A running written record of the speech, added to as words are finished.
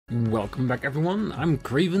Welcome back everyone, I'm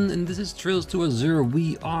Craven and this is Trails to Azure.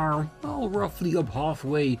 We are, well, roughly up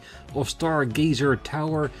halfway of Stargazer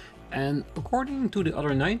Tower, and according to the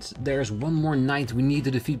other knights, there's one more knight we need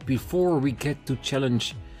to defeat before we get to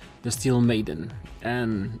challenge the Steel Maiden.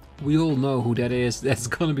 And we all know who that is, that's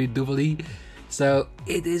gonna be Duvalie. So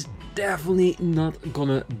it is definitely not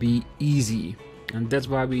gonna be easy. And that's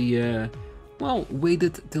why we well,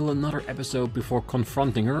 waited till another episode before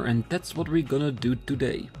confronting her, and that's what we're gonna do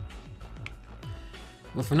today.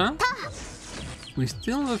 But for now, we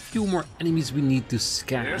still have a few more enemies we need to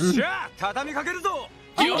scan.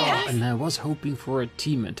 Oh, and I was hoping for a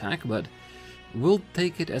team attack, but we'll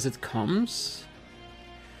take it as it comes.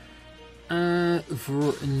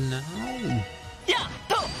 For now,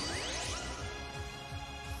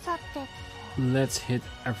 let's hit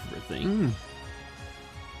everything.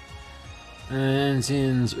 And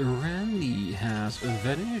since Randy has a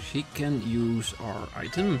vanish, he can use our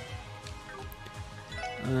item.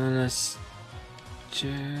 Let's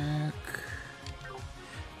check.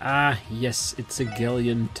 Ah, yes, it's a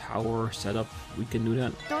Galleon Tower setup. We can do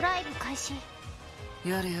that.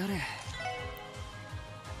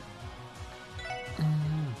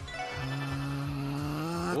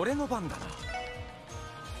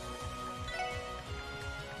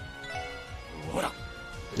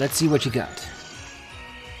 Let's see what you got.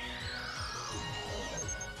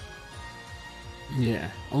 Yeah,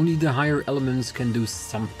 only the higher elements can do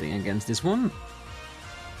something against this one.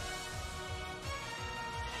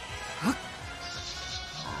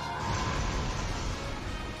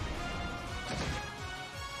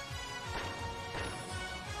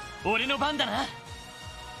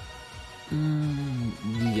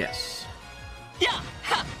 Yes.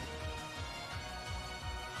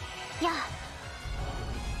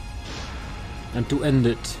 And to end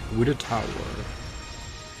it with a tower.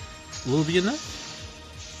 Will be enough?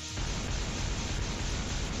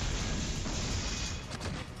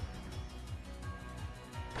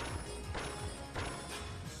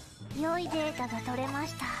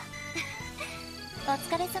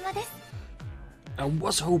 I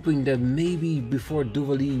was hoping that maybe before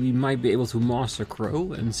Duvalie we might be able to master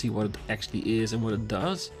Crow and see what it actually is and what it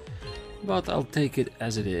does, but I'll take it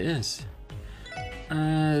as it is.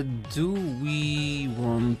 Do we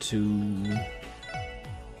want to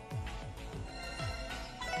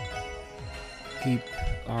keep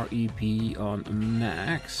our EP on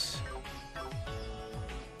max?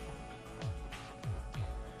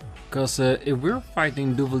 Because if we're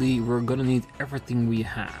fighting Duvalie, we're gonna need everything we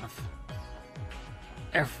have.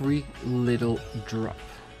 Every little drop.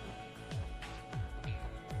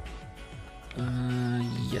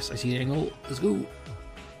 Yes, I see the angle. Let's go.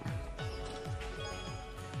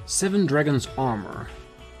 7 dragons armor.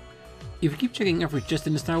 If you keep checking every chest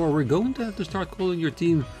in this tower, we're going to have to start calling your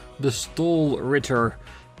team the Stall Ritter.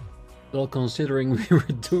 Well, considering we were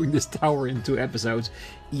doing this tower in 2 episodes,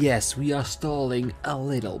 yes, we are stalling a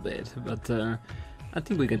little bit, but I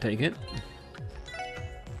think we can take it.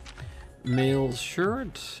 Male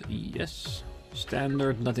shirt, yes.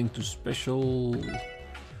 Standard, nothing too special.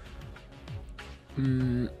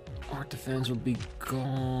 Art defense will be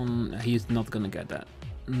gone. He's not gonna get that.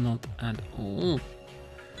 Not at all.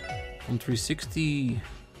 From 360.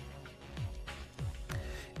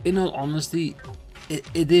 In all honesty,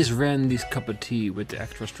 it is Randy's cup of tea with the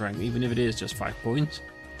extra strength, even if it is just 5 points.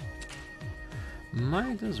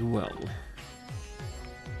 Might as well.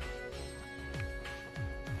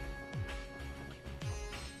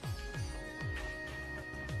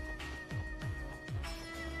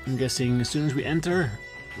 I'm guessing as soon as we enter,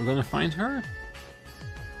 we're gonna find her.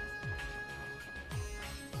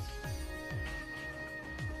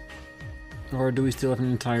 Or do we still have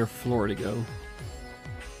an entire floor to go?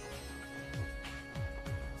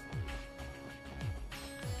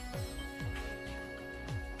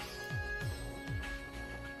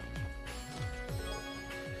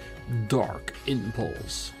 Dark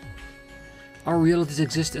impulse. Our realities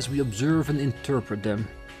exist as we observe and interpret them.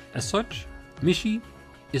 As such, Mishi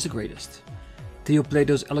is the greatest.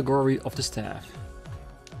 Theoplato's allegory of the staff.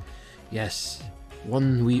 Yes,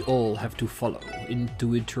 one we all have to follow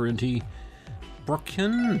into eternity.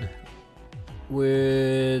 Brockian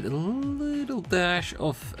with a little dash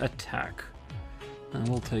of attack. And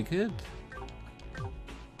we'll take it.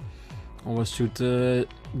 Always should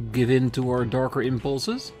give in to our darker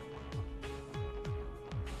impulses.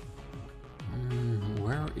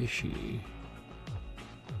 Where is she?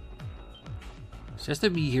 She has to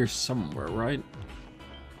be here somewhere, right?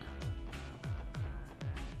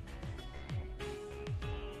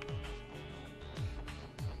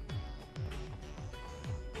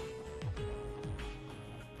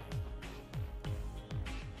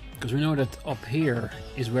 Because we know that up here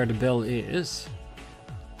is where the bell is.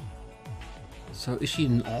 So is she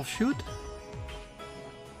an offshoot?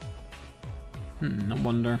 I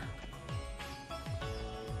wonder.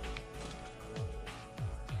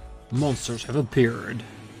 Monsters have appeared.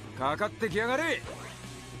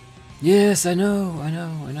 Yes, I know.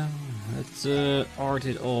 Let's art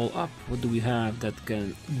it all up. What do we have that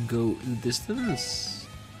can go the distance?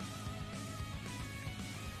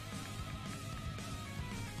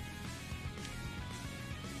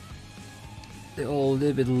 They're all a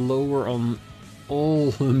little bit lower on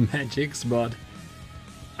all the magics, but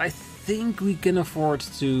I think we can afford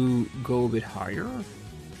to go a bit higher.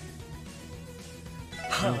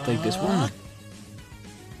 I'll take this one.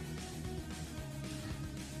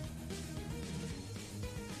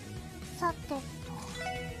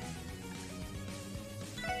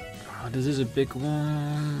 Oh, this is a big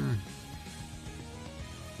one.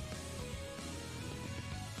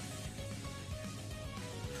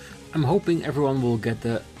 I'm hoping everyone will get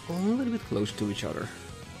a little bit close to each other.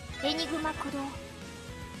 And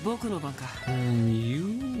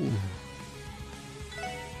you...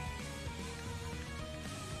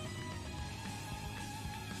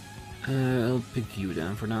 I'll pick you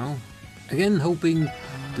then for now. Again, hoping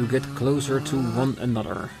to get closer to one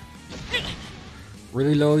another.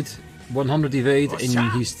 Really, Lloyd? 100 evade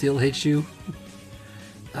and he still hits you?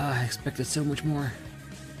 I expected so much more.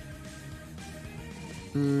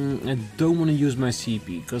 I don't want to use my CP,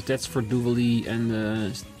 because that's for Duvalie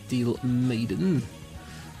and Steel Maiden.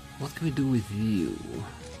 What can we do with you?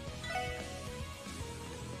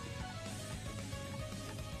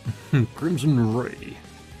 Crimson Ray.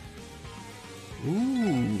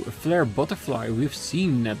 Ooh, a flare butterfly. We've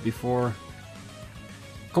seen that before.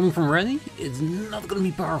 Coming from Rennie, it's not gonna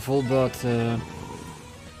be powerful, but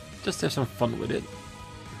just have some fun with it.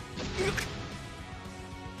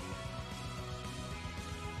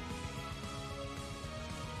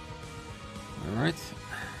 Alright.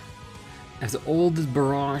 After all this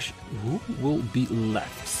barrage, who will be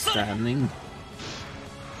left standing?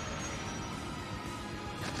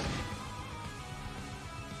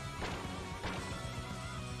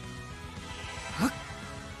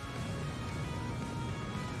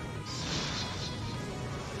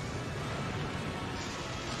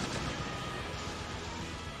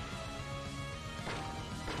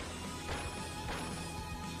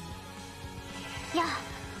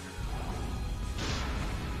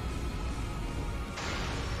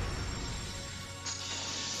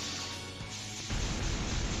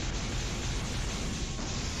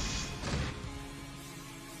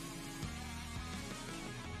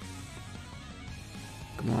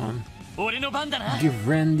 Come on. Give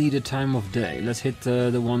Randy the time of day. Let's hit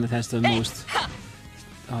the one that has the most...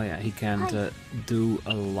 Oh yeah, he can't do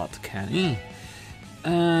a lot, can he?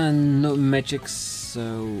 No magics,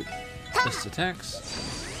 so just attacks.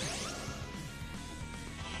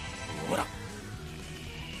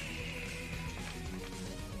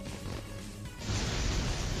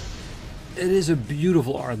 It is a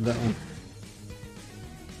beautiful art though.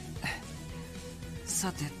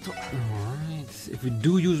 Alright, if we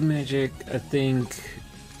do use magic, I think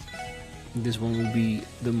this one will be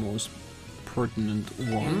the most pertinent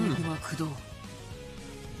one.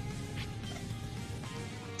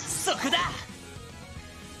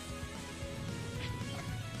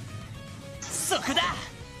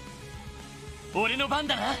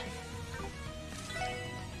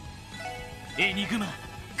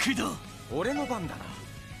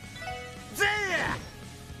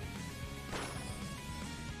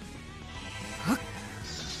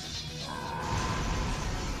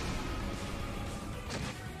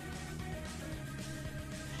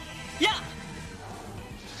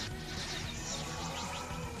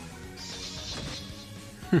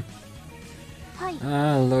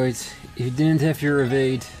 Lloyd, if you didn't have your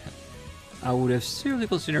evade, I would have seriously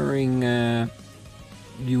considering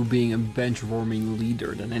you being a bench-warming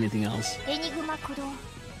leader than anything else. And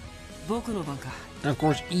of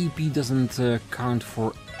course, EP doesn't count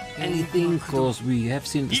for anything, because we have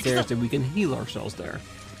seen the stairs that we can heal ourselves there.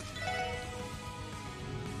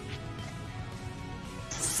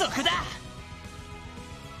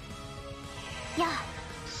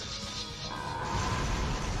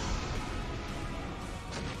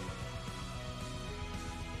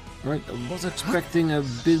 Right, I was expecting a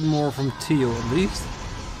bit more from Tio at least.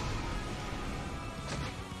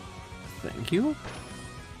 Thank you.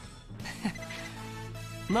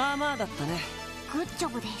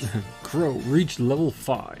 Crow reached level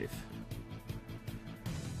 5.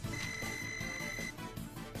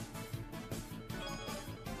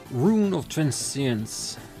 Rune of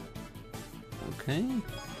Transience. Okay.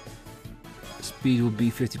 Speed will be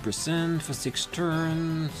 50% for 6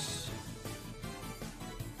 turns.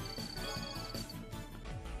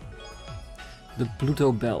 The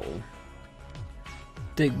Pluto Bell.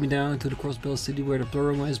 Take me down to the Crossbell city where the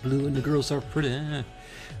plurima is blue and the girls are pretty.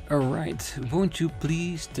 Alright, won't you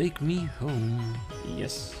please take me home?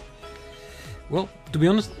 Yes. Well, to be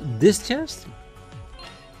honest, this chest,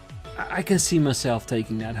 I can see myself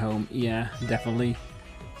taking that home. Yeah, definitely.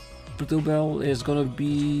 Pluto Bell is gonna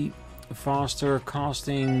be faster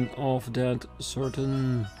casting of that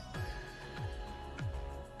certain...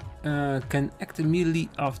 can act immediately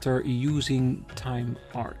after using time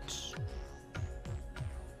arts.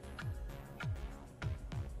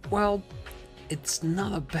 Well, it's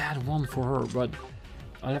not a bad one for her, but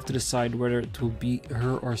I'll have to decide whether it will be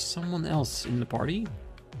her or someone else in the party.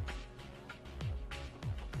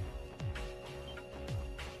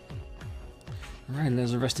 Alright,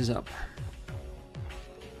 let's rest this up.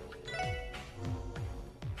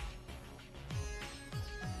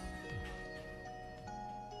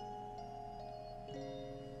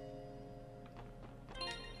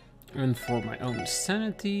 And for my own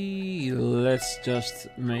sanity, let's just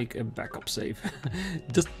make a backup save.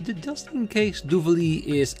 just in case Duvali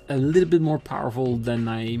is a little bit more powerful than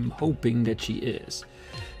I'm hoping that she is.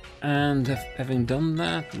 And having done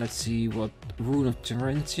that, let's see what Rune of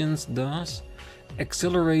Terentians does.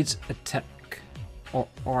 Accelerates attack or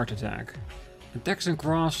art attack. Attacks and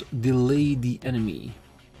crafts delay the enemy.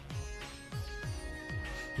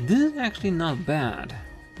 This is actually not bad,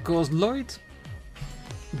 because Lloyd,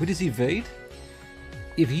 with his evade,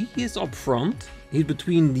 if he is up front, he's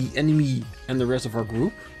between the enemy and the rest of our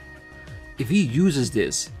group. If he uses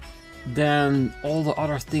this, then all the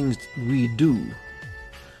other things we do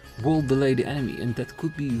will delay the enemy, and that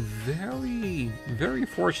could be very, very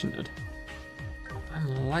fortunate.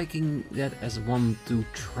 I'm liking that as one to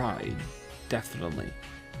try, definitely.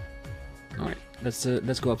 Alright,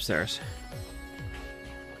 let's go upstairs.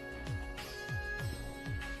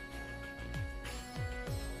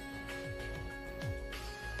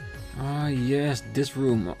 Ah yes, this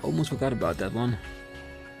room. I almost forgot about that one.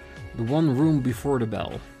 The one room before the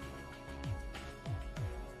bell.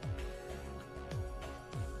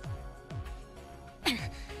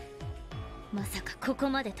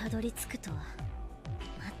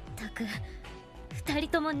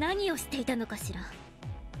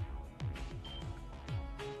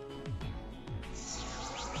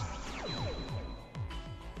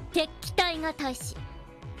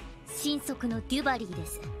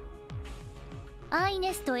アイ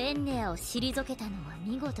ネスとエンネアを退けたのは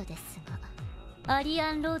見事ですが、アリ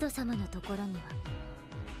アンロード様のところには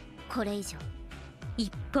これ以上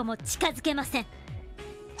一歩も近づけません。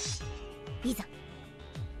いざ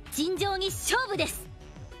尋常に勝負です。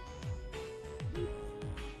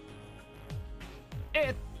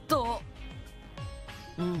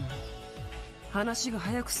話が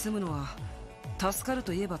早く進むのは助かる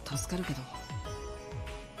といえば助かるけど。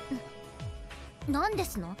なんで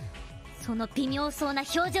すの？その微妙そうな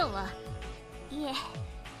表情は。いえ、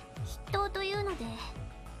筆頭というので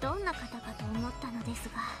どんな方かと思ったのです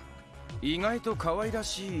が。意外と可愛ら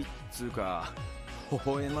しいっつうか、微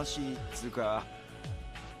笑ましいっつうか。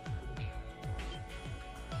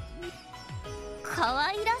可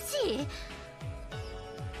愛らし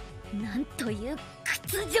い？なんという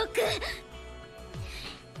屈辱。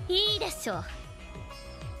いいでしょう。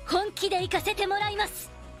本気で行かせてもらいま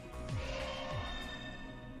す。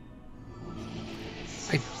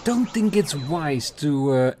I don't think it's wise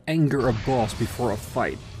to anger a boss before a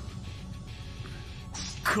fight.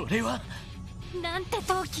 これはなんて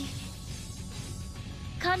闘気。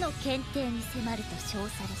かの検定に迫ると称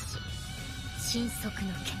されし神速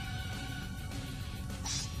の剣。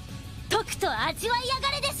とくと味わいや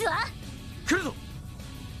がれですわ。来るぞ。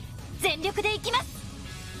全力で行きます。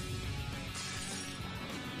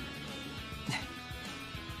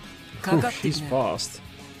Oh, she's fast.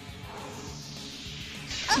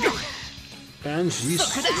 And she's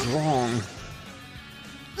strong.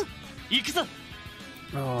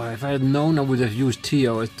 Oh, if I had known, I would have used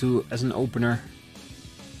Tio as an opener.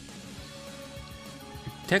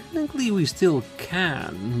 Technically, we still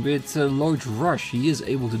can. With Lloyd's Rush, he is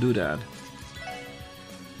able to do that.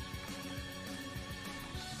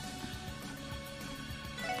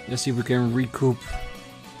 Let's see if we can recoup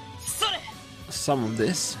some of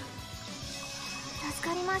this. 助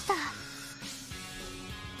かりました。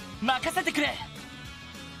任せてくれ。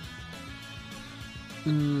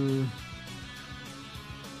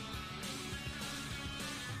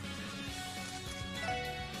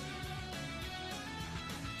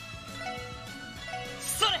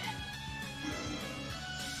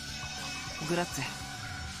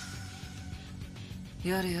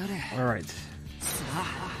Alright.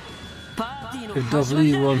 If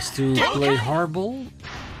Dovely wants to play Hardball,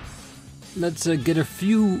 let's get a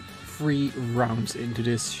few free rounds into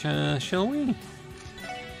this, shall we?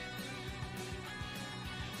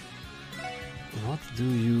 What do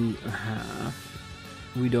you have?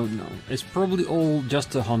 We don't know. It's probably all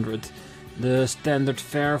just 100. The standard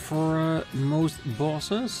fare for most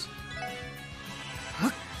bosses.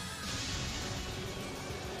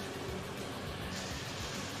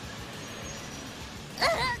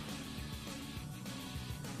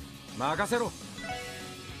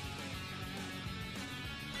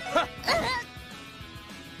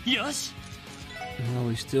 Yosh. Well,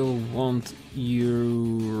 we still want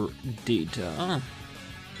your data.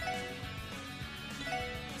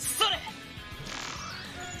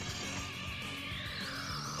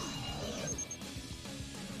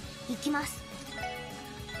 行きます。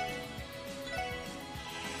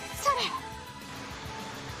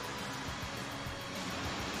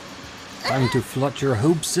Time to flood your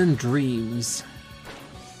hopes and dreams.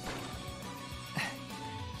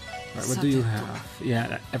 Right, what do you have?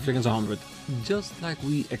 Yeah, everything's 100. Just like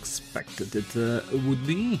we expected it would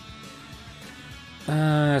be.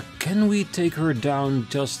 Can we take her down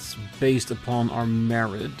just based upon our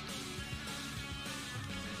merit?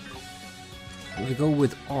 We go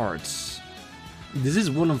with arts. This is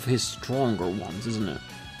one of his stronger ones, isn't it?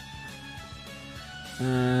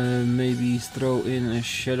 Maybe throw in a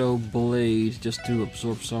shadow blade just to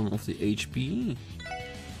absorb some of the HP.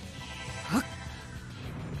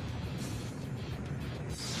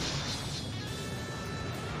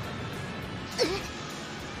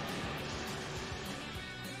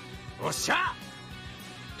 Osha!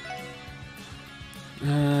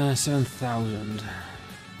 7,000.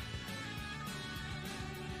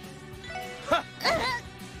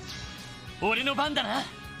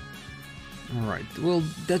 Alright, well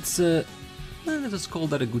that's let us call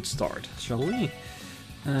that a good start, shall we?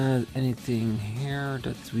 Anything here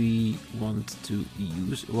that we want to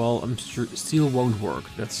use? Well, I'm sure steel won't work,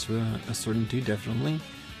 that's a certainty, definitely.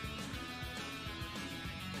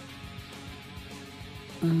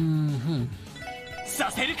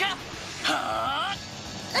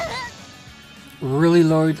 Really,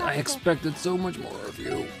 Lloyd? I expected so much more of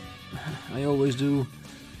you. I always do.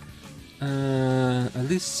 At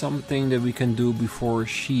least something that we can do before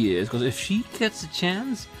she is, because if she gets a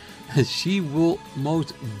chance, she will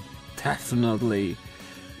most definitely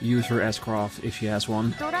use her S-craft if she has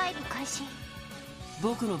one.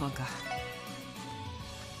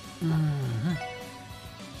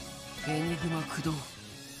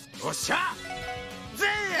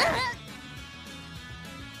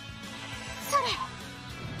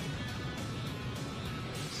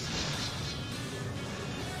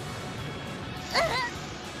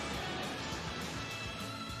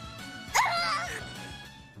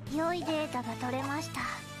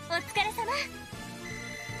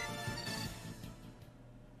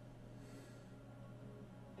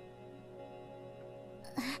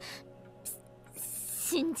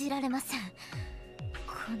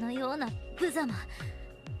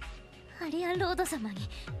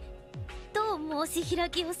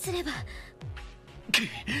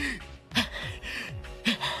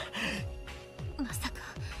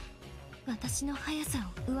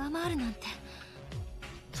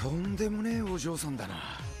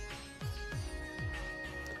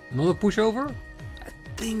 Another pushover? I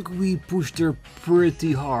think we pushed her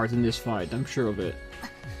pretty hard in this fight, I'm sure of it.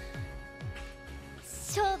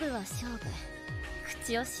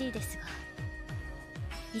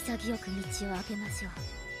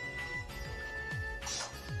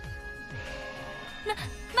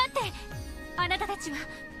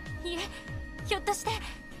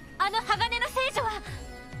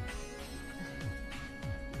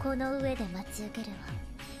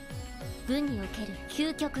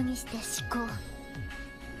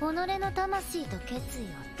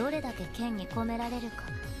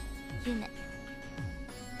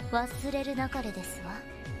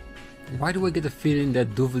 Why do I get the feeling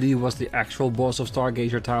that Dovely was the actual boss of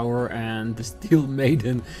Stargazer Tower and the Steel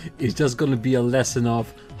Maiden is just gonna be a lesson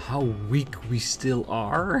of how weak we still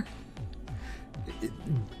are?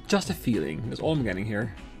 Just a feeling, that's all I'm getting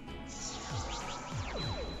here.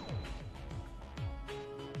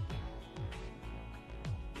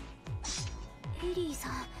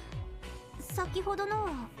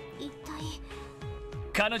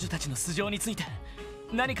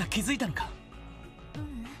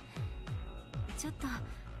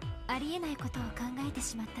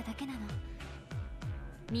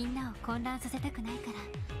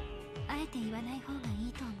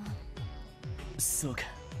 そうか。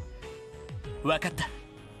わかった。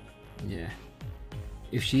 Yeah.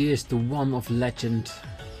 If she is the one of legend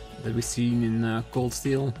that we've seen in Cold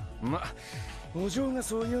Steel. ま、お嬢が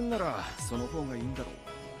そう言うんならその方がいいんだろ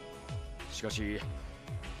う。しかし、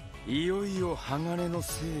いよいよ鋼の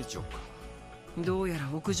聖女か。どうやら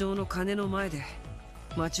屋上の鐘の前で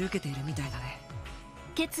待ち受けているみたいだね。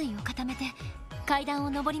決意を固めて階段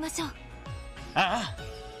を上りましょう。ああ。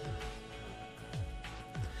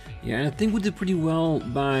 Yeah, and I think we did pretty well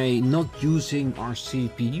by not using our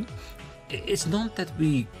CP. It's not that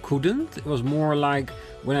we couldn't, it was more like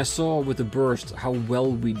when I saw with the burst how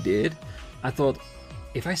well we did, I thought,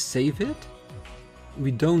 if I save it,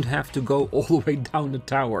 we don't have to go all the way down the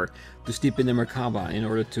tower to sleep in the Merkaba in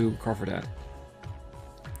order to cover that.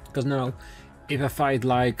 Because now, if I fight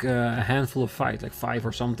like a handful of fights, like 5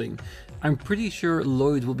 or something, I'm pretty sure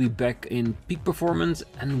Lloyd will be back in peak performance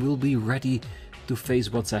and will be ready to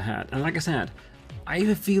face what's ahead. And like I said, I have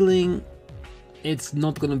a feeling it's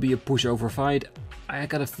not gonna be a pushover fight. I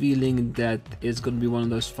got a feeling that it's gonna be one of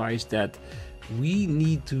those fights that we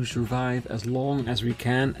need to survive as long as we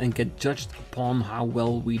can and get judged upon how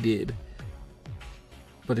well we did.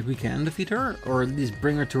 But if we can defeat her, or at least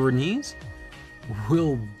bring her to her knees,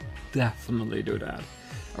 we'll definitely do that.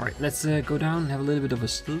 Alright, let's go down and have a little bit of a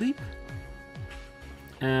sleep.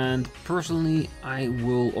 And personally, I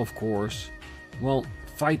will, of course, well,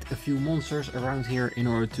 fight a few monsters around here in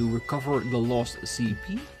order to recover the lost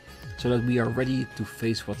CP, so that we are ready to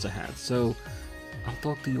face what's ahead. So I'll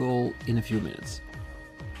talk to you all in a few minutes.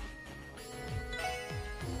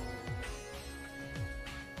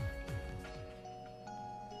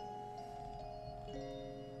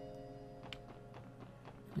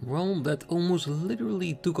 Well, that almost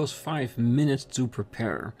literally took us 5 minutes to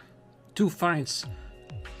prepare. 2 fights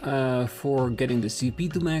for getting the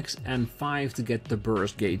CP to max and 5 to get the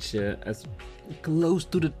burst gauge as close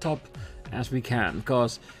to the top as we can,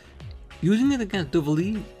 because using it against Double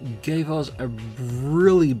E gave us a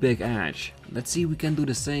really big edge. Let's see if we can do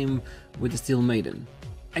the same with the Steel Maiden.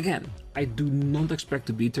 Again, I do not expect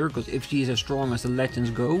to beat her, because if she is as strong as the legends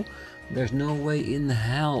go, there's no way in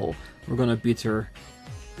hell we're gonna beat her.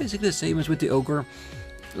 Basically the same as with the Ogre,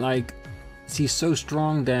 like, she's so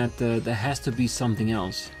strong that there has to be something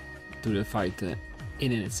else to the fight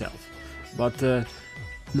in itself. But no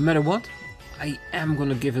matter what, I am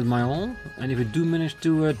gonna give it my all, and if we do manage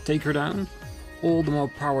to take her down, all the more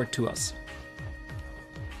power to us.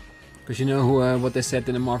 Because you know what they said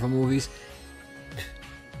in the Marvel movies,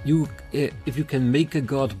 if you can make a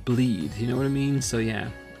god bleed, you know what I mean? So yeah,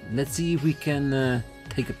 let's see if we can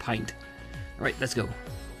take a pint. Alright, let's go.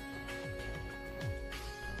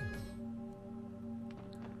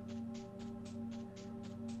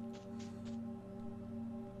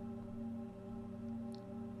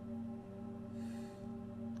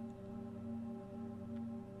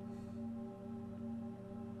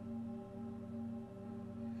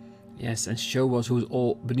 Yes, and show us who's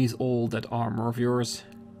all beneath all that armor of yours.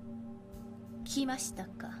 来ました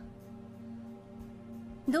か。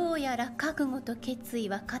どうやら覚悟と決意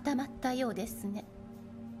は固まったようですね。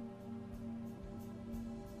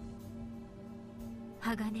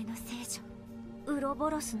鋼の聖女、ウロボ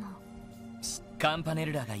ロスのカンパネ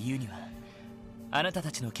ルラが言うには、あなた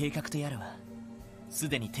たちの計画とやらはす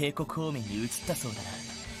でに帝国方面に移ったそうだな。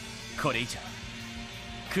これ以上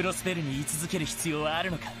クロスベルに居続ける必要はある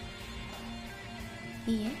のか。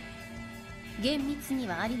いえ、厳密に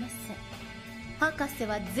はありません。博士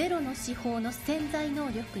はゼロの司法の潜在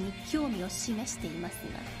能力に興味を示しています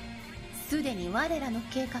が、すでに我らの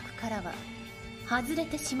計画からは外れ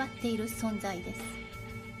てしまっている存在です。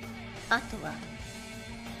あとは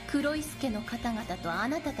黒い助の方々とあ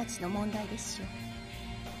なたたちの問題でしょ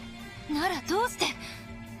う。ならどうして。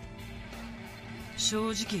正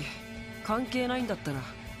直関係ないんだったら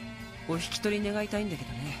お引き取り願いたいんだけ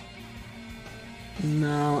どね。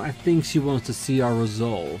No, I think she wants to see our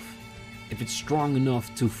resolve. If it's strong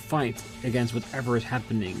enough to fight against whatever is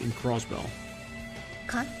happening in Crossbell.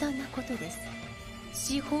 簡単なことです。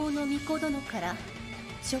司法の巫女殿から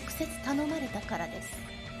直接頼まれたからです。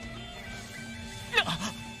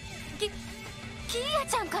キーヤ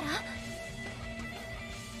ちゃんから？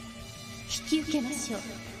引き受けましょう。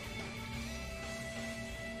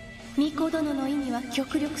巫女殿の意には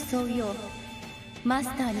極力沿うようマス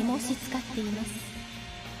ターに申し使っています。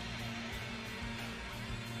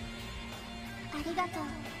ありがとう。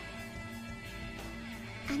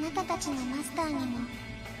あなたたちのマスターにも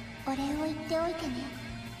お礼を言っておいてね。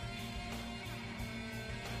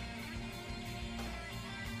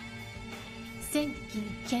戦機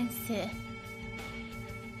に牽制。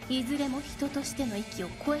いずれも人としての域を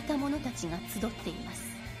超えた者たちが集っていま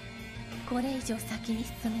す。これ以上先に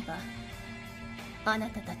進めばあな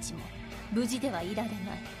たたちも無事ではいられない。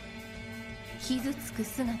傷つく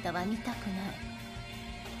姿は見たくない。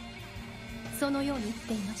そのように言っ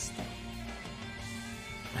ていました。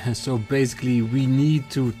So basically we need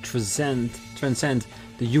to transcend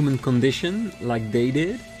the human condition like they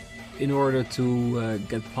did in order to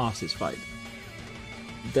get past this fight.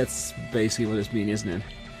 That's basically what this means, isn't it?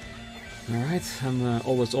 Alright, I'm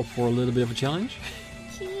always up for a little bit of a challenge.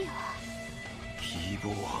 希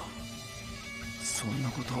望、そんな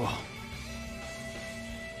ことは。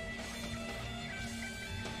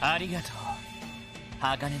ありがとう、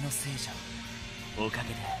鋼の聖女。おかげ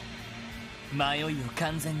で迷いを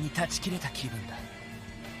完全に断ち切れた気分だ。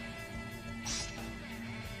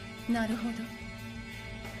なるほど。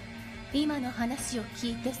今の話を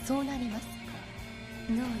聞いてそうなりますか。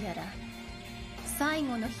どうやら最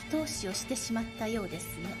後の一押しをしてしまったようで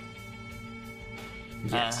すね。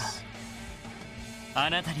Yes. あ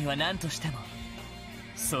なたには何としても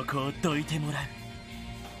そこをどいてもらう。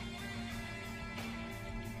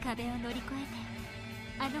壁を乗り越えて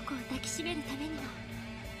あの子を抱きしめるためにも。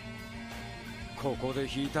ここで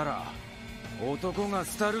引いたら男が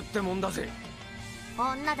廃るってもんだぜ。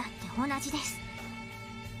女だって同じです。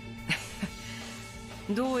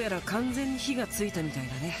どうやら完全に火がついたみたい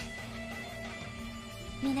だね。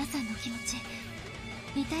皆さんの気持ち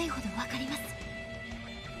痛いほどわかります。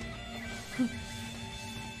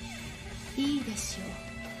いいでしょう。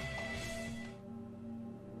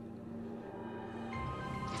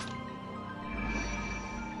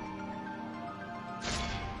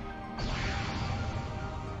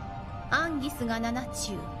アンギスが7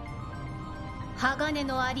中、鋼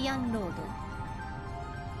のアリアンロー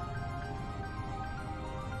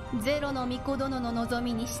ド、ゼロの巫女殿の望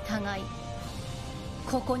みに従い、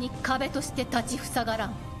ここに壁として立ちふさがら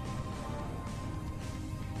ん。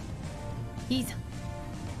いざ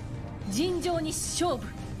尋常に勝負。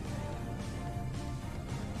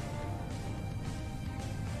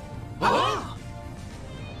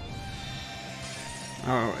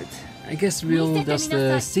Alright, I guess we'll just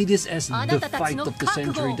see this as the fight of the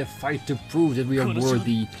century, the fight to prove that we are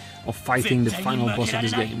worthy of fighting the final boss of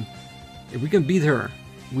this game. If we can beat her,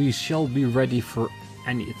 we shall be ready for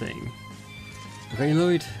anything. Okay,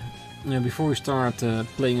 Lloyd, before we start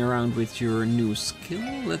playing around with your new skill,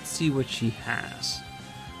 let's see what she has.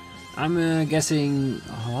 I'm guessing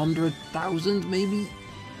 100,000 maybe?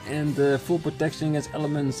 And full protection against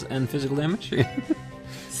elements and physical damage?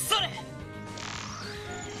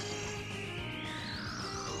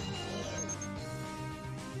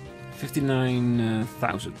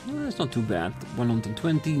 59,000. Well, that's not too bad.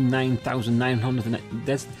 120, 9,900.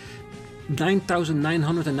 That's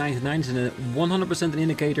 9,999 is a 100% an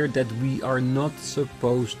indicator that we are not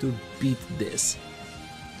supposed to beat this.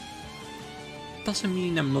 Doesn't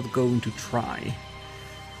mean I'm not going to try.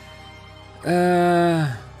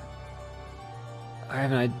 I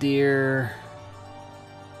have an idea.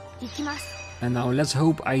 And now let's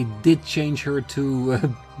hope I did change her to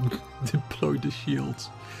deploy the shields.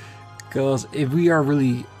 Because if we are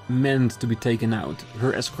really meant to be taken out,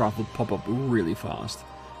 her S-craft will pop up really fast.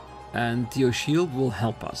 And Theo's shield will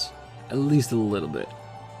help us. At least a little bit.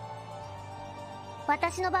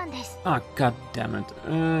 Ah, god damn it.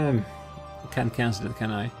 Can't cancel it,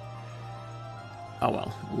 can I? Oh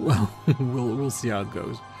well. We'll see how it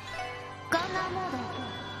goes.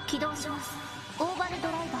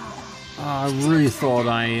 I really thought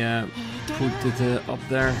I put it up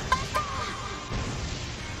there.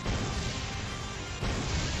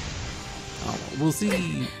 Oh, we'll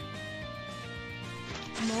see.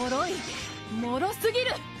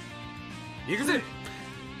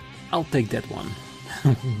 I'll take that one.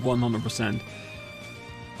 100%.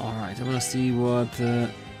 Alright, I wanna see what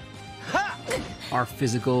our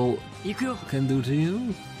physical can do to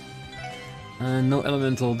you. No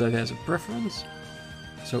elemental that has a preference.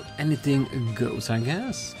 So anything goes, I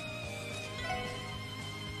guess.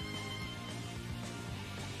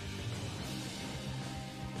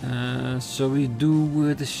 So we do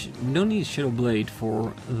we don't need Shadow Blade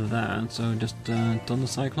for that, so just Thunder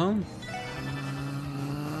Cyclone.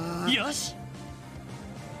 Yes.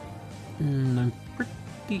 I'm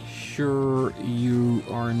pretty sure you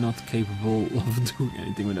are not capable of doing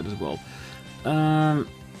anything with that as well.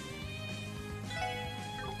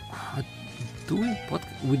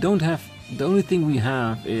 We don't have. The only thing we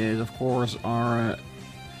have is, of course, our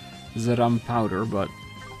Zeram powder, but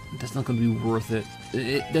that's not going to be worth it.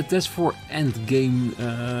 That's for end game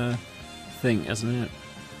thing, isn't it?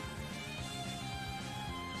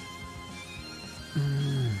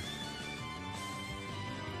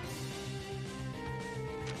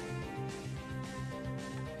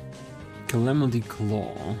 Calamity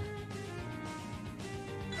Claw.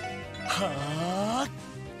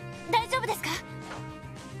 大丈夫ですか？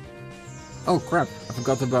 Oh crap, I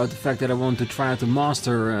forgot about the fact that I want to try out the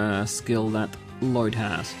master skill that Lloyd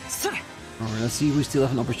has. Alright, let's see if we still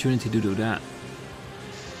have an opportunity to do that.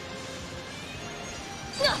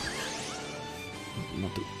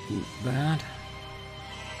 Not too bad.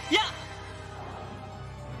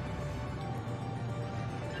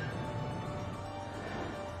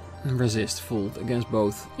 Resist, fooled against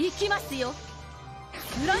both. 行きますよ。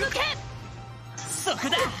貫け。そこ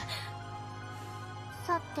だ。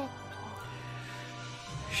さて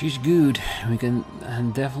She's good. We can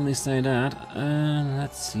definitely say that.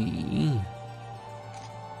 Let's see.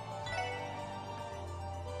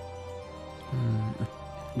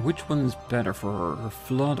 Which one is better for her? Her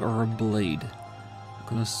flood or her blade? I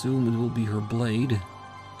can assume it will be her blade.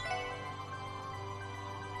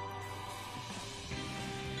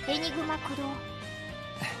 エニグマ駆動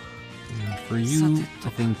For you, I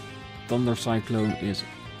think Thunder Cyclone is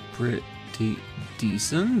pretty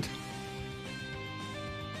decent.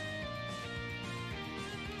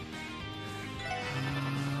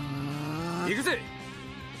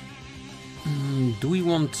 Do we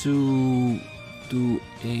want to do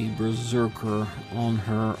a berserker on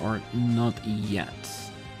her or not yet?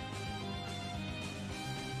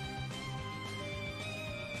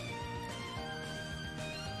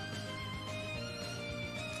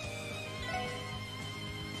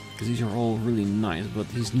 Because these are all really nice, but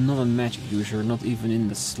he's not a magic user, not even in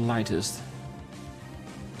the slightest.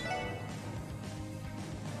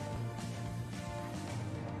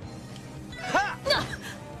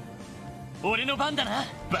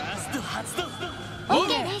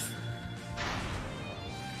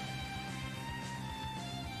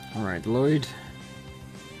 Alright, Lloyd.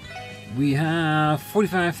 We have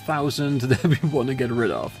 45,000 that we want to get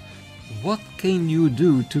rid of. What can you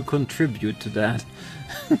do to contribute to that?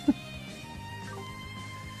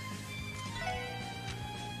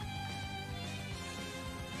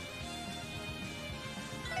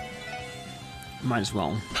 Might as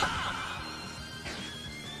well.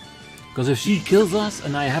 Because if she kills us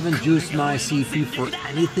and I haven't used my C3 for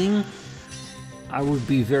anything, I would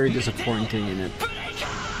be very disappointing in it.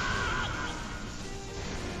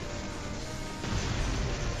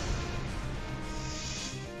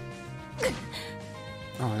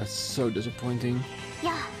 Oh, that's so disappointing.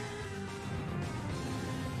 Yeah.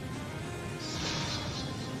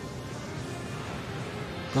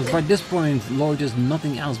 Because by this point, Lloyd is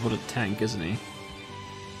nothing else but a tank, isn't he?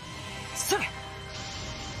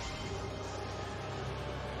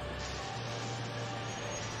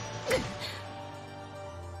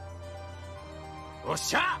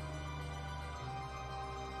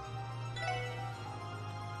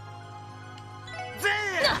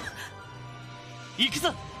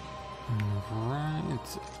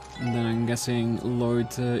 Right. And then I'm guessing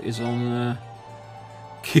Lloyd is on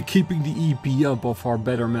keeping the EP up of our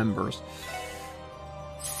better members.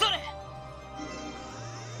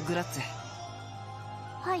 Grazie.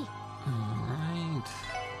 Hi. Alright.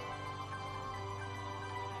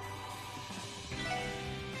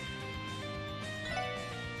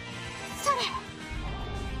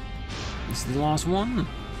 This is the last one.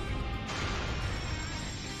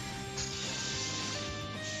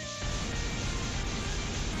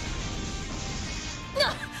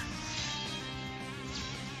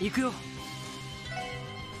 Ikuyo.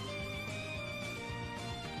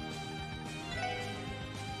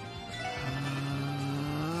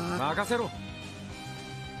 Makasero.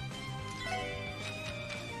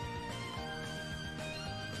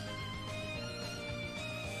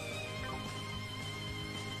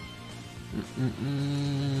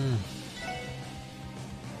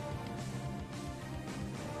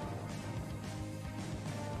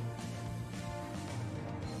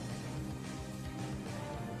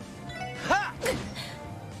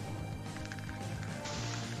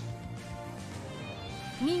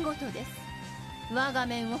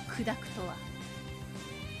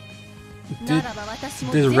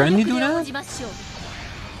 Did Randy do that?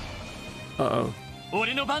 Uh-oh.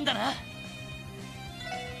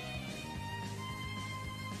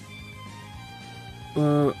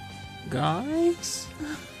 Guys?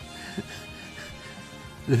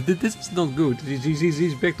 This is not good.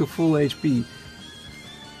 He's back to full HP.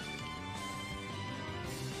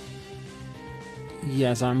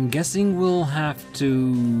 Yes, I'm guessing we'll have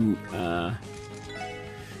to,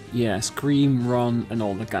 yeah, scream, run, and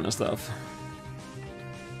all that kind of stuff.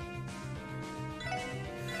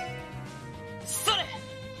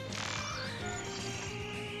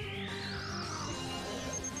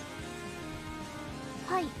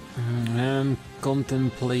 Hi. I'm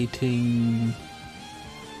contemplating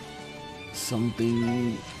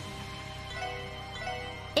something.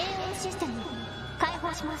 栄養システム開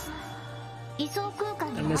放します。移送空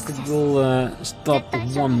間にアク Unless セ it ス。 will stop 絶対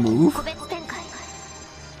衝 one 撃 move. 個別展開。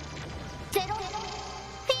ゼロフィ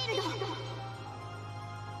ールド。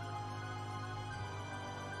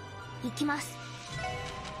行きます。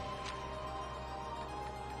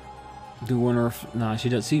 Do one or no, she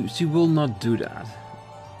does. She will not do that.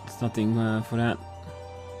 It's nothing for that.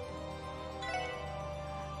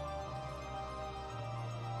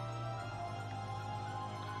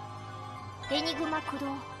 Enigma 駆動。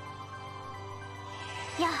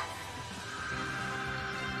やあ。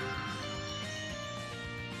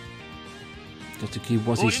 Just to keep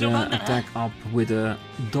Wazzy's attack up with a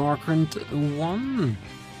darkened one.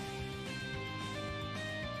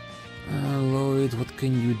 Lloyd, what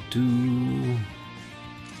can you do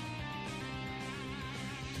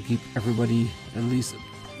to keep everybody at least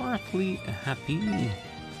partly happy?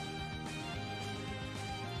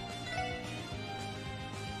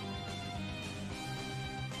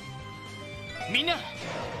 Minna,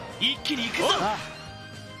 一気に行くぞ。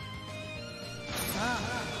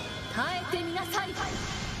耐えてみなさい。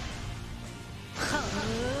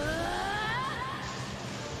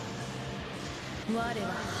我は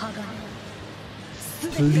鋼。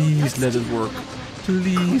 Please let it work.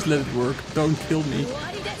 Please let it work. Don't kill me.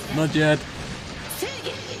 Not yet.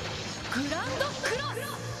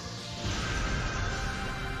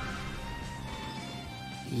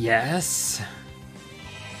 Yes.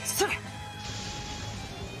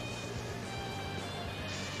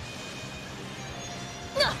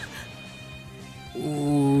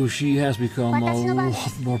 Ooh, she has become a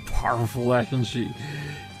lot more powerful, hasn't she?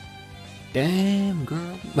 Damn,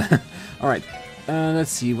 girl. Alright,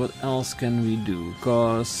 let's see, what else can we do?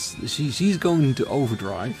 Because she's going into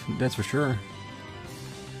overdrive, that's for sure.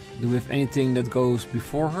 Do we have anything that goes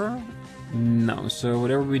before her? No, so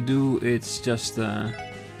whatever we do, it's just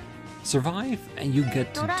survive and you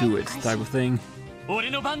get to do it type of thing.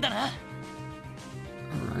 Alright.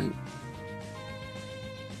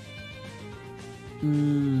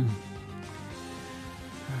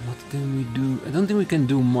 What can we do? I don't think we can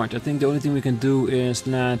do much. I think the only thing we can do is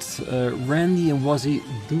let Randy and Wazzy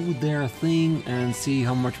do their thing and see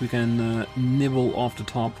how much we can nibble off the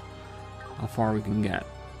top, how far we can get.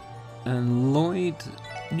 And Lloyd,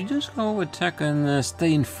 you just go attack and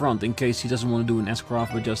stay in front in case he doesn't want to do an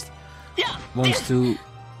S-craft but just wants to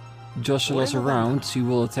jostle us around. He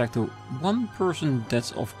will attack the one person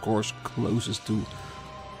that's of course closest to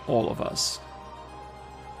all of us.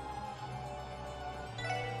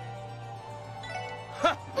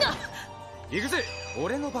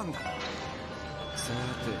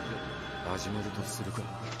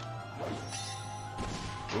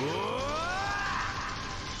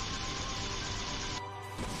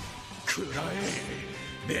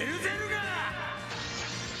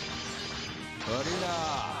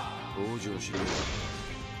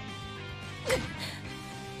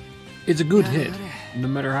 It's a good hit, no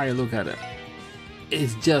matter how you look at it.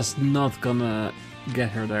 It's just not gonna get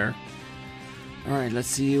her there. Alright, let's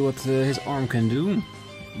see what his arm can do.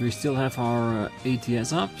 We still have our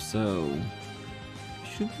ATS up, so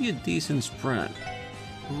should be a decent spread.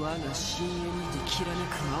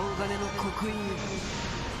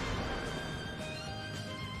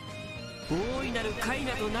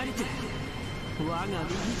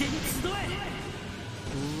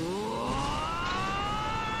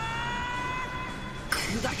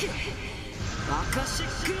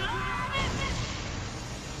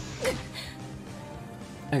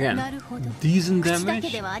 Again, decent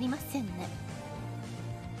damage.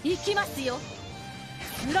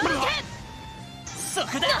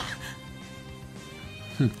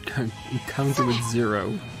 Counter with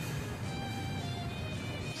 0.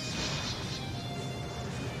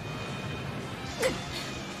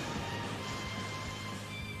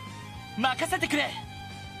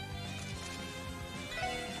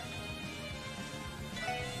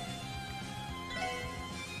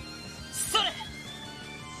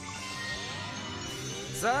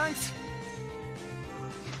 Thanks.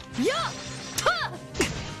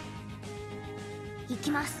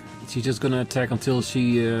 She's just gonna attack until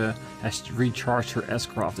she has recharged her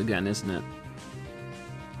S-craft again, isn't it?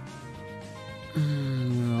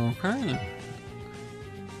 Okay.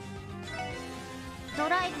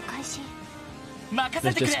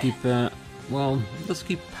 Let's just keep, well, let's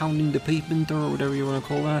keep pounding the pavement or whatever you want to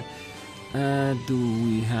call that. Do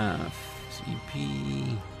we have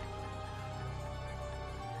CP?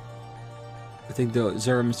 I think the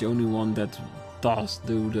Zerum is the only one that does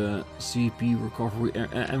do the CP recovery,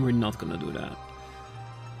 and we're not gonna do that.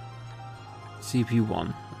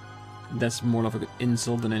 CP1. That's more of an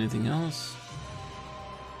insult than anything else.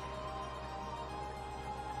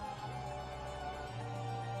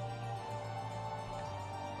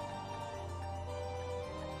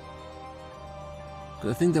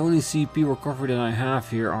 I think the only CP recovery that I have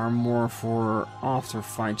here are more for after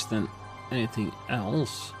fights than anything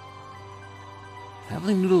else.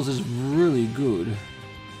 Having noodles is really good.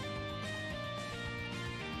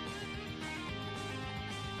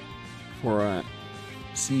 For a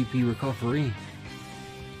CP recovery.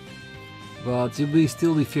 But it will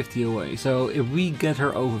still be 50 away. So if we get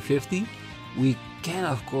her over 50, we can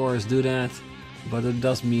of course do that. But it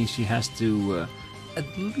does mean she has to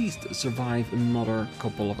at least survive another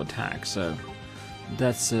couple of attacks. So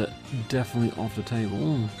that's definitely off the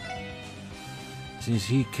table. Since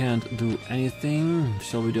he can't do anything,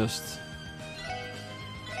 shall we just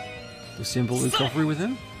do simple recovery with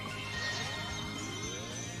him?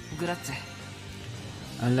 Grazie.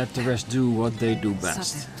 And let the rest do what they do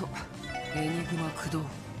best.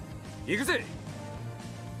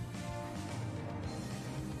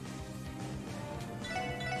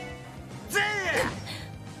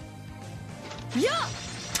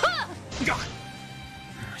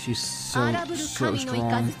 She's so strong.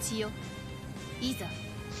 いざ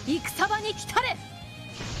戦場に来たれ。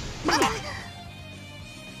それ。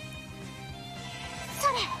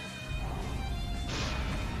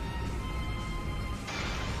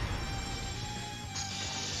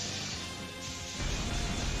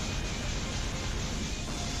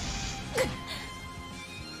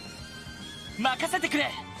任せてくれ。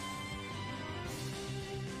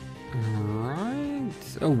 Right.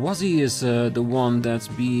 Oh, Wuzzy is the one that's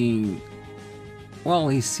being. Well,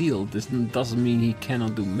 he's sealed. This doesn't mean he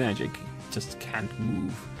cannot do magic. He just can't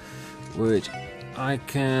move. Which I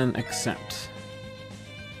can accept.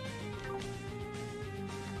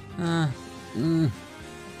 I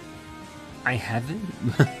have him.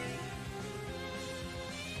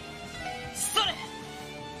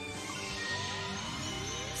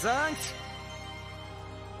 Thanks.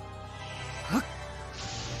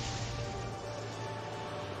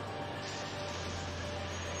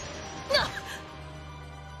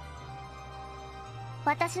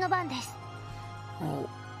 私の番です。 Well,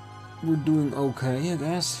 we're doing okay, I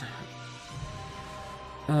guess.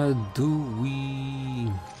 Do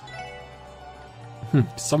we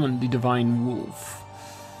summon the divine wolf?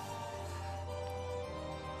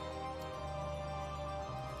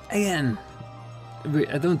 Again,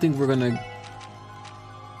 I don't think we're gonna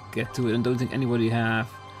get to it. I don't think anybody have.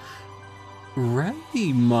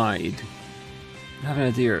 Ray might have an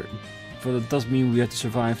idea, but it does mean we have to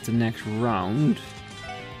survive the next round.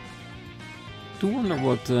 I wonder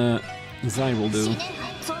what Zai will do.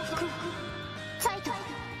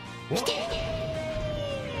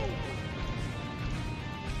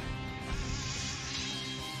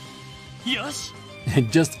 Yes.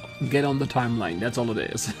 Just get on the timeline. That's all it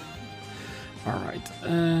is. All right.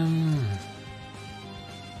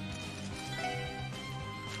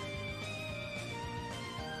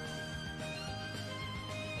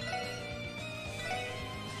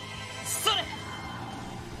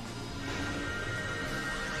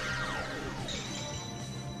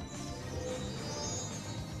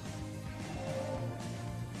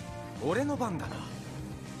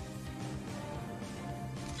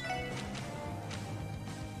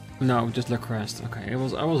 No, just La Crest. Okay, I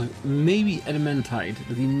was maybe adamantite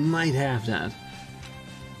that he might have that.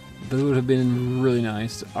 That would have been really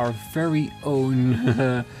nice. Our very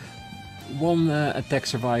own one attack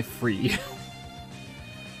survive free.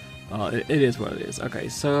 It is what it is. Okay,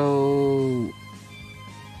 so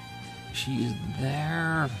she is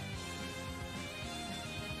there.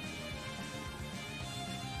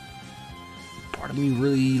 Part of me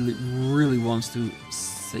really wants to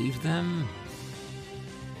save them.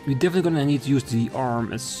 We're definitely gonna need to use the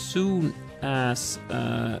arm as soon as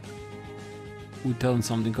we tell them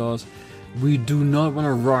something, because we do not want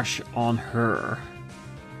to rush on her.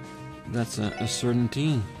 That's a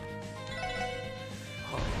certainty.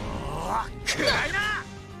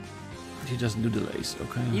 She doesn't do delays,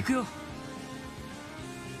 okay.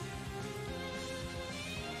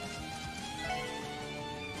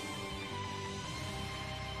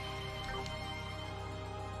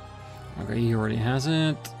 Okay, he already has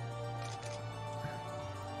it.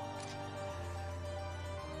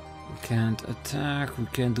 We can't attack, we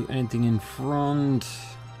can't do anything in front.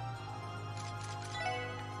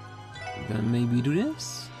 Then maybe do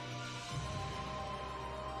this?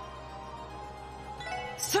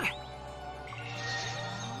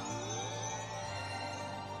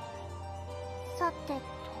 てと。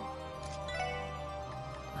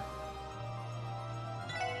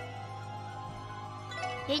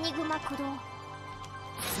エニグマ駆動。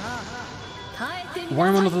 Why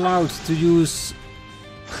am I not allowed to use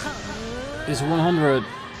this 100?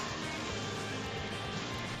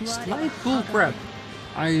 Slight bullcrap.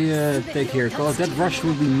 I take here, cause that rush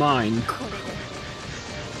will be mine.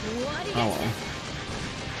 Oh well.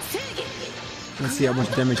 Let's see how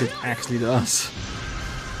much damage it actually does.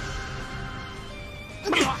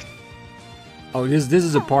 Oh, this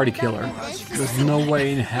is a party killer. There's no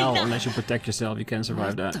way in hell, unless you protect yourself, you can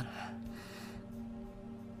survive that. "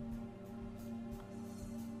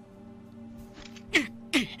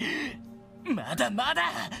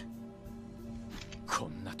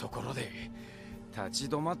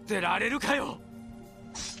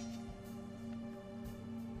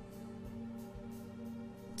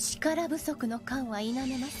力不足の感は否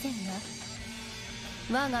めませんが、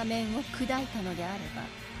我が面を砕いたのであれば、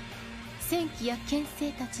戦機や剣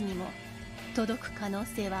聖たちにも届く可能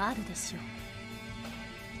性はあるでしょ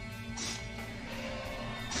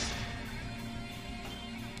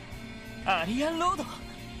う。アリアンロード。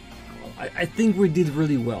 I think we did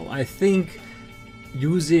really well. I think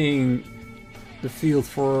using the field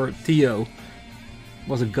for Theo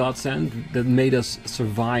was a godsend that made us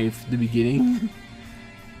survive the beginning.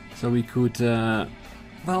 So we could,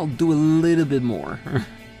 well, do a little bit more.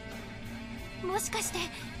 もしかして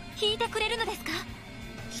引いてくれるのですか？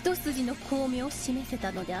一筋の巧妙を示せ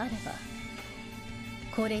たのであれば、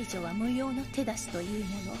これ以上は無用の手出しという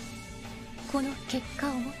もの。この結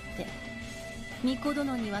果をもって巫女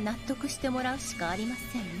殿には納得してもらうしかありま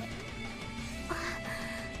せんね。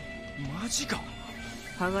マジか。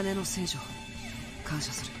鋼の聖女、感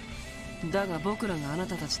謝する。だが僕らがあな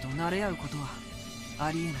たたちと慣れ合うことは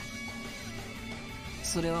ありえない。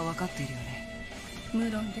それは分かっているよね。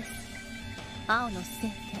無論です。青の聖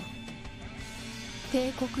典、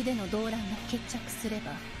帝国での動乱が決着すれ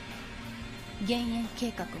ば減塩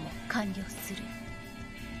計画も完了する。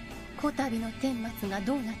こたびの顛末が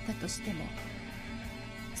どうなったとしても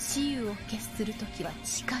雌雄を決する時は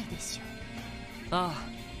近いでしょう。ああ、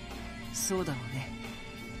そうだろうね。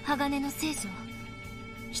鋼の聖女、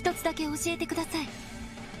一つだけ教えてください。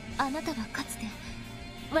あなたはかつて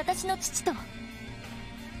私の父と。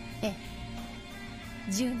ええ、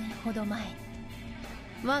10年ほど前に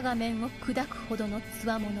我が面を砕くほどの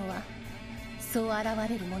強者はそう現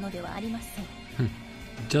れるものではありません。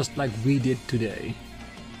Just like we did today.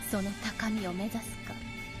 その高みを目指すか、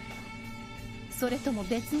それとも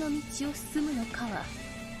別の道を進むのかは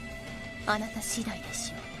あなた次第で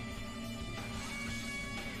しょ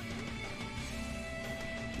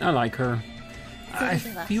う。 I like her. I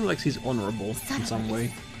feel like she's honorable in some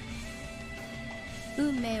way.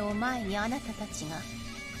 運命を前にあなたたちが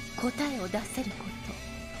答えを出せるこ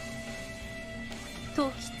と、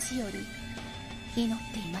陶器地より祈っ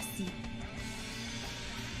ていますよ。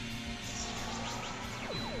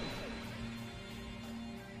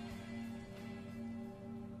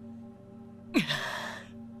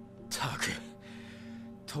たく、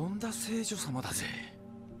とんだ聖女様だぜ。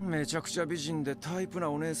めちゃくちゃ美人でタイプな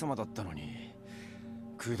お姉様だったのに、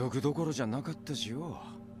口説くどころじゃなかったしよ。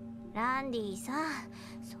ランディさん、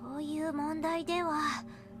そういう問題では。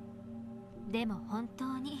でも本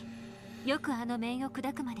当によくあの面を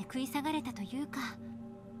砕くまで食い下がれたというか、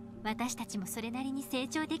私たちもそれなりに成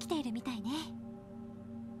長できているみたいね。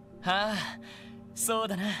はあ、そう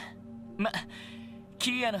だな。ま、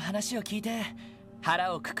キーヤの話を聞いて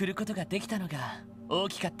腹をくくることができたのが大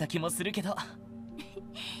きかった気もするけど。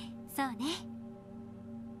そうね。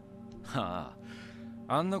は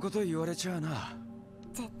あ、あんなこと言われちゃあな。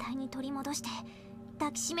絶対に取り戻して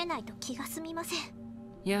抱きしめないと気が済みません。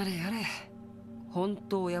やれやれ、本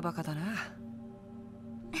当親バカだな。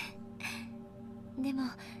でも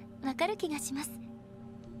わかる気がします。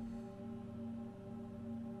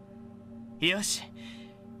よし、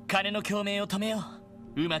金の共鳴を止めよ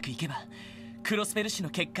う。うまくいけばクロスベル氏の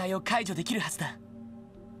結界を解除できるはずだ。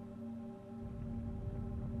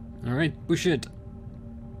Alright, push it.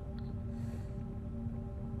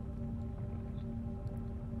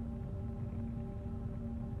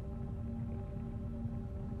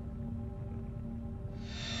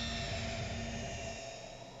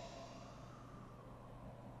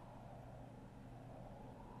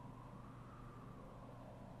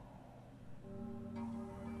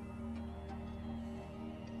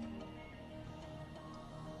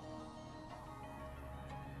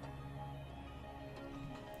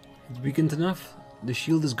 It's weakened enough. The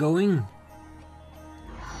shield is going.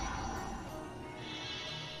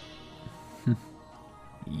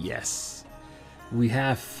 Yes. We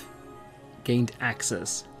have gained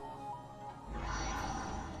access.「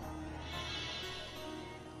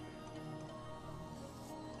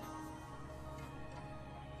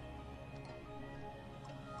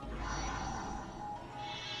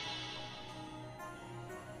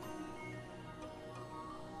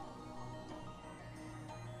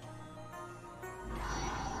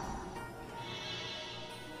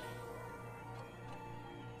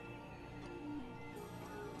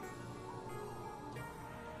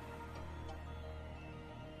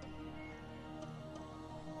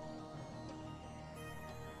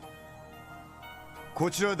こ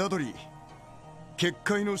ちらダドリー、結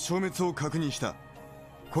界の消滅を確認した。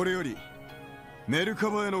これよりメルカ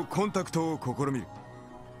バへのコンタクトを試みる。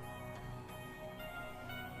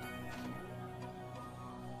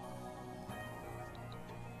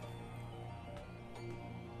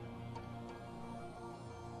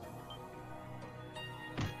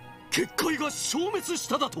結界が消滅し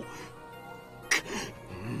ただと。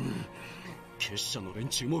結社の連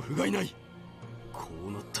中も不甲斐ない。こ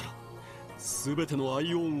うなったら全てのア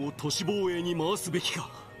イオンを都市防衛に回すべきか。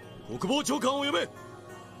国防長官を呼べ。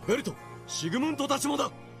ベルト、シグムントたちもだ。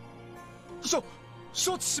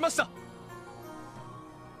承知しました。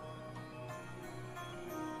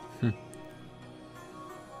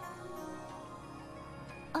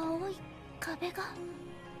青い壁が。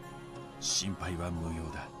心配は無用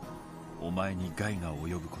だ。お前に害が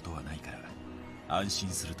及ぶことはないから安心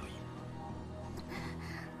するといい。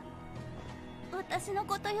私の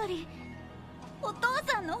ことよりお父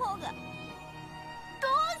さんの方が。どう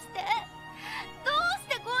し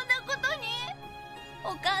てこんなことに。お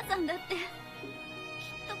母さんだってきっ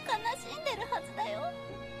と悲しんでるはずだよ。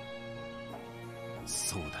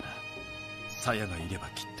そうだな。鞘がいれば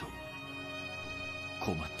きっと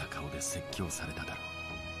困った顔で説教されただろう。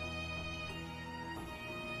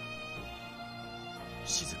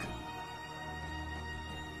雫、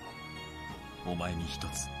お前に一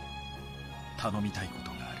つ頼みたいこと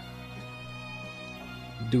があ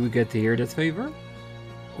る。Do we get to hear that favor?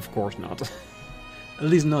 Of course not. At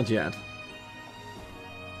least not yet.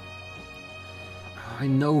 I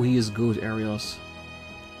know he is good, Arios.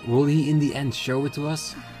 Will he in the end show it to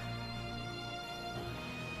us?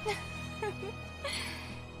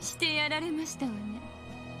 してやられましたわね。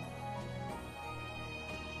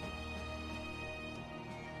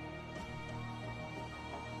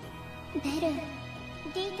ベル、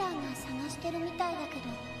リーダーが探してるみたいだけど、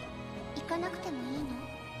行かなくてもいいの？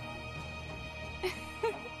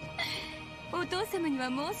お父様には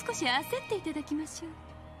もう少し焦っていただきましょ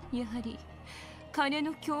う。やはり金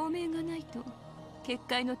の共鳴がないと結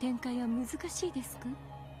界の展開は難しいですか？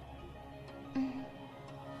うん。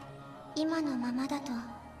今のままだと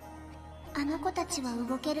あの子たちは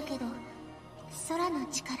動けるけど空の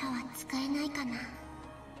力は使えないかな。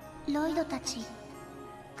ロイドたち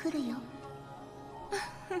来るよ。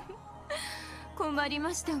困り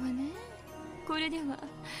ましたわね。これでは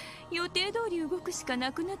予定通り動くしか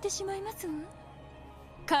なくなってしまいますわ。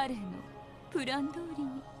彼のプラン通りに。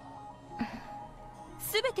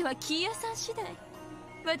全てはキーヤさん次第。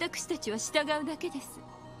私たちは従うだけです。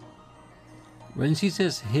 When she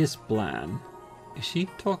says his plan, is she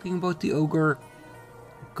talking about the ogre?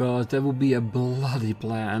 God, that would be a bloody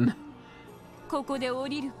plan. ここで降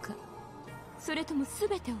りるか、それとも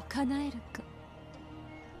全てを叶えるか、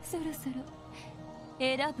そろそろ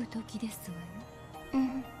選ぶ時ですわね。う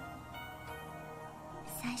ん。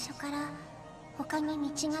最初から他に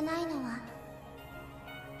道がないのは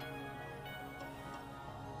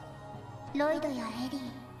ロイドやエリー、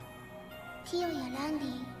ティオやランデ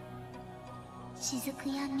ィ、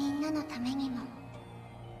雫やみんなのためにも。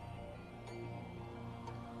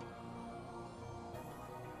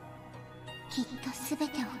きっと全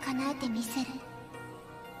てを叶えてみせる。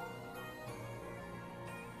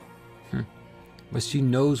But she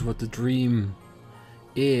knows what the dream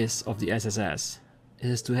is of the SSS. It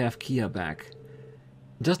is to have Kia back.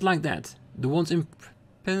 Just like that, the once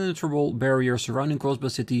impenetrable barrier surrounding Crossbell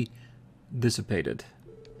City dissipated.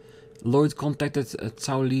 Lloyd contacted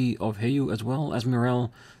Cao Li of Heyu as well as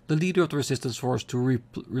Mirel, the leader of the resistance force, to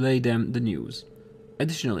relay them the news.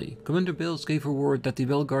 Additionally, Commander Bales gave her word that the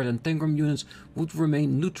Belguard and Tangram units would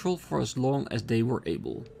remain neutral for as long as they were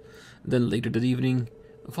able. Then later that evening,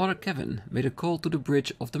 Father Kevin made a call to the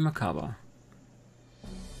bridge of the Merkaba.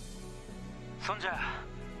 そんじゃ、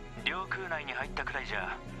領空内に入ったくらいじ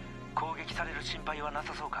ゃ攻撃される心配はな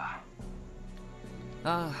さそうか。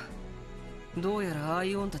ああ、どうやらア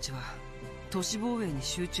イオンたちは都市防衛に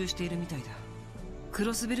集中しているみたいだ。ク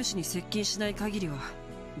ロスベル市に接近しない限りは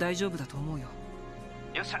大丈夫だと思うよ。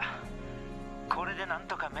よっしゃ、これでなん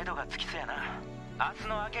とか目処がつきそうやな。明日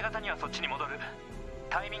の明け方にはそっちに戻る。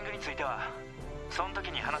タイミングについてはその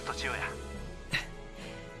時に話すとしようや。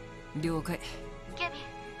了解。ケビン、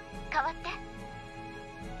代わって。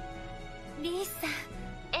リースさん、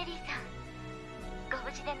エリーさん、ご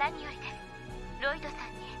無事で何よりです。ロイドさんに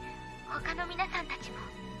他の皆さんたち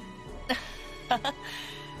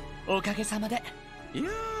もおかげさまで。いや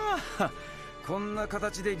ー、こんな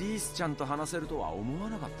形でリースちゃんと話せるとは思わ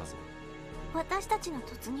なかったぞ。私たちの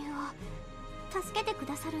突入を助けてく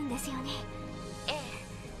ださるんですよね。ええ、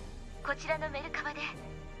こちらのメルカバで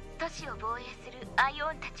都市を防衛するアイオ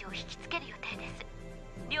ンたちを引きつける予定です。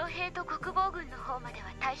両兵と国防軍の方までは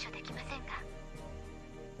対処できませんが。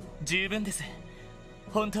十分です。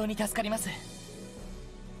本当に助かります。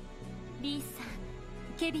リースさん、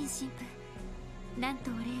ケビン神父、なん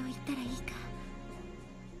とお礼を言ったらいいか。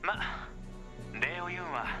ま、礼を言う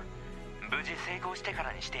んは無事成功してか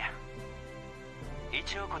らにしてや。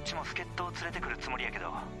一応こっちも助っ人を連れてくるつもりやけ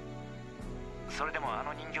ど、それでもあ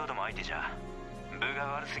の人形ども相手じゃ分が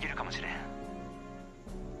悪すぎるかもしれん。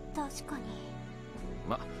確かに。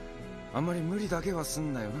ま、あんまり無理だけはす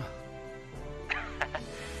んなよな。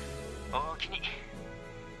おおきに。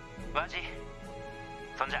ワジ、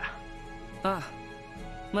そんじゃ。ああ、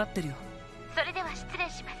待ってるよ。それでは失礼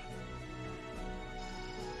します。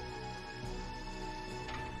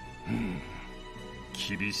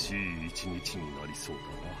厳しい一日になりそうだな。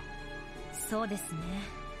そうですね。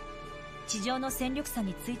地上の戦力差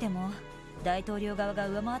についても大統領側が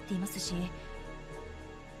上回っていますし、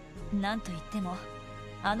なんといっても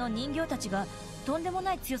あの人形たちがとんでも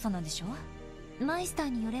ない強さなんでしょ。マイスター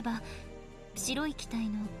によれば白い機体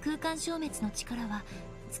の空間消滅の力は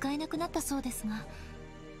使えなくなったそうですが。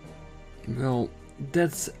 Well,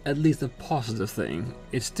 that's at least a positive thing.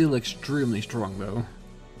 It's still extremely strong though.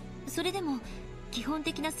 それでも基本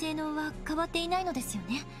的な性能は変わっていないのですよ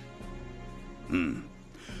ね。うん、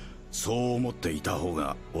そう思っていた方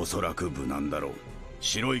がおそらく無難だろう。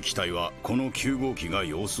白い機体はこの9号機が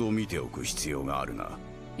様子を見ておく必要があるな。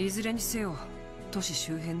いずれにせよ都市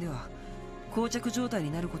周辺では膠着状態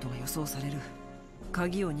になることが予想される。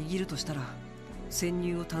鍵を握るとしたら潜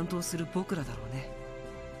入を担当する僕らだろうね。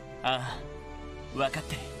ああ、分かっ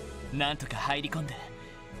てる。なんとか入り込んで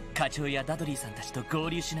課長やダドリーさんたちと合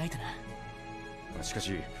流しないとな。しか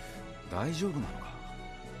し大丈夫なのか。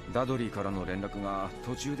ダドリーからの連絡が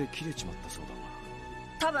途中で切れちまったそう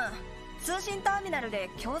だ多分通信ターミナルで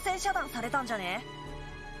強制遮断されたんじゃね。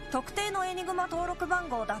特定のエニグマ登録番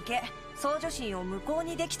号だけ送受信を無効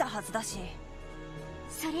にできたはずだし。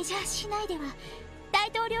それじゃあ市内では大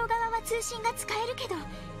統領側は通信が使えるけど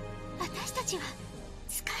私たちは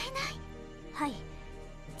使えない。はい、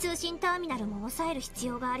通信ターミナルも抑える必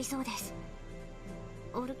要がありそうです。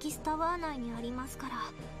オルキスタワー内にありますから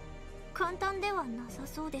簡単ではなさ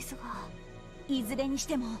そうですが。いずれにし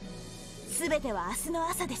ても全ては明日の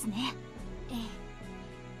朝ですね。ええ、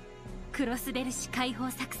クロスベル市解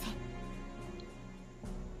放作戦、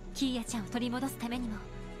キーヤちゃんを取り戻すためにも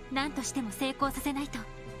何としても成功させないと。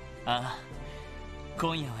ああ、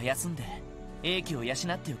今夜は休んで英気を養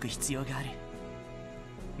っておく必要がある。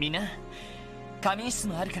みんな仮眠室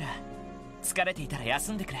もあるから疲れていたら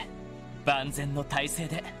休んでくれ。万全の体制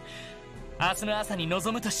で明日の朝に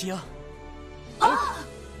臨むとしよう。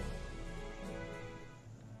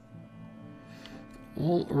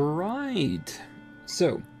Alright.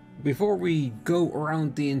 So, before we go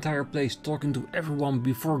around the entire place talking to everyone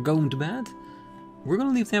before going to bed, we're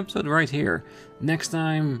gonna leave the episode right here. Next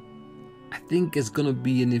time, I think it's gonna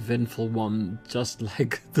be an eventful one, just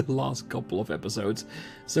like the last couple of episodes.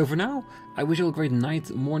 So for now, I wish you a great night,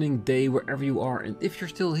 morning, day, wherever you are. And if you're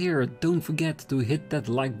still here, don't forget to hit that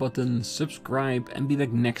like button, subscribe, and be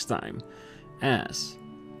back next time. As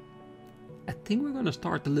I think we're gonna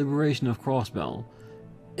start the liberation of Crossbell.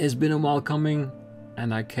 It's been a while coming,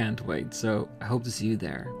 and I can't wait. So I hope to see you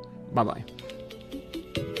there. Bye bye.